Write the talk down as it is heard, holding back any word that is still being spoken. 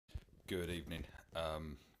Good evening.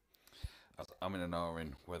 I'm in an R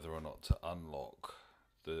in whether or not to unlock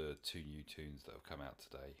the two new tunes that have come out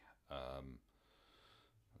today.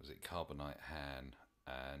 Was it Carbonite Han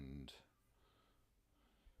and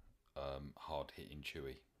Hard Hitting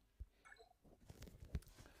Chewy?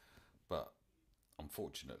 But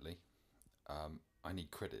unfortunately, I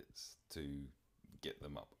need credits to get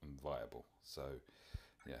them up and viable. So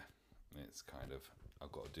yeah, it's kind of,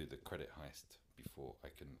 I've got to do the credit heist before I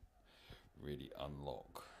can really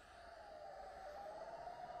unlock.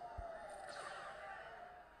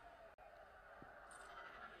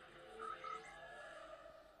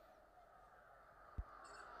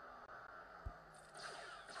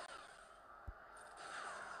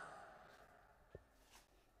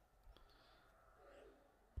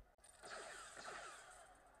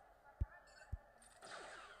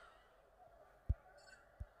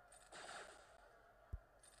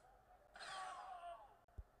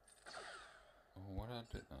 Oh, what did I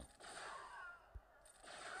do now?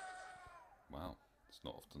 Wow, it's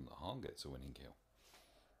not often that Han gets a winning kill.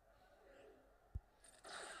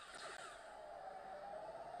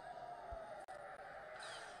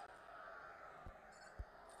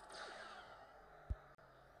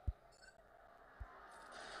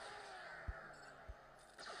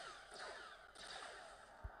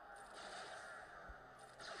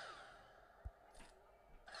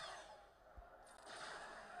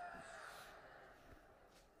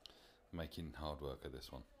 Making hard work of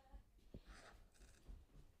this one.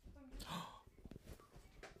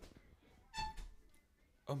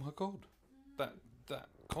 Oh my god, that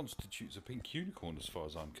constitutes a pink unicorn as far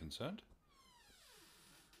as I'm concerned.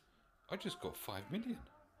 I just got 5 million.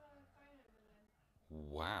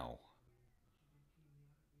 Wow.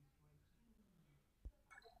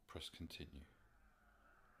 Press continue.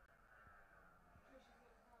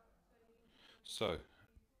 So,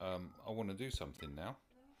 I want to do something now.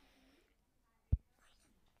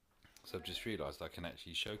 So I've just realised I can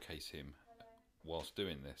actually showcase him whilst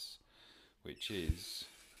doing this, which is,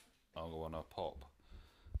 I'll go on a pop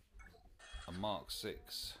a Mark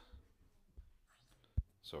 6.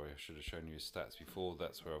 Sorry, I should have shown you his stats before.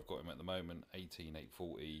 That's where I've got him at the moment.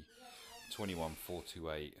 18,840,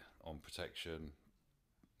 21,428 on protection.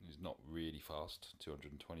 He's not really fast.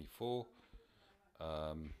 224.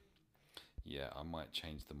 Yeah, I might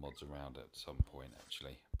change the mods around at some point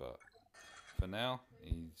actually, but for now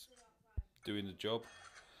he's doing the job.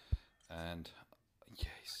 And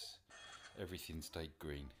yes, everything stayed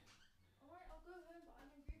green.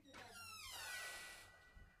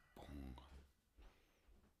 Bong.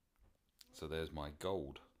 So there's my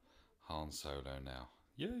gold Han Solo now.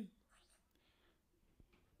 Yay!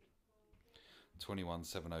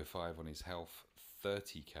 21,705 on his health,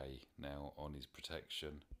 30k now on his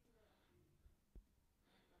protection.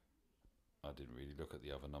 I didn't really look at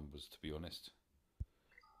the other numbers, to be honest.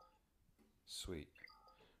 Sweet.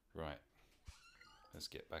 Right. Let's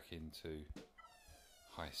get back into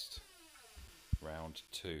Heist. Round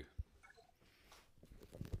 2.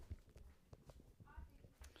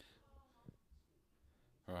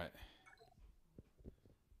 Right.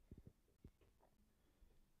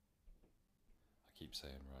 I keep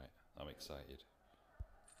saying right. I'm excited.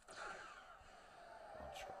 One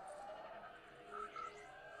shot.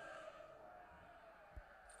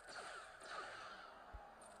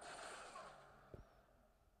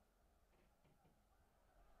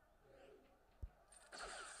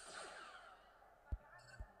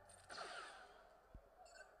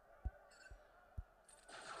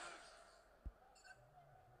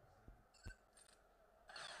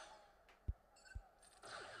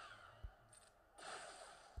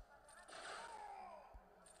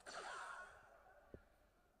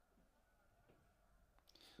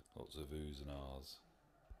 Lots of oohs and ahs.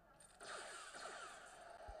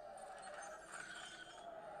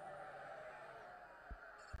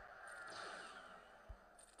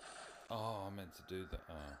 Oh, I meant to do that.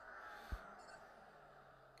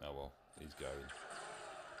 Oh well, he's going.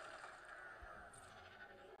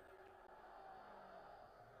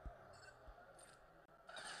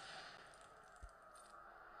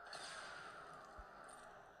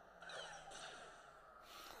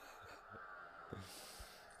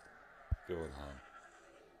 Go on, Han.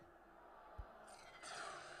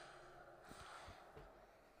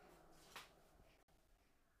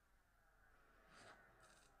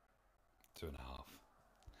 Two and a half.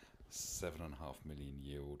 7.5 million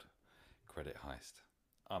yield credit heist.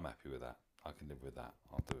 I'm happy with that. I can live with that.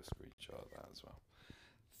 I'll do a screenshot of that as well.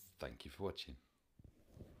 Thank you for watching.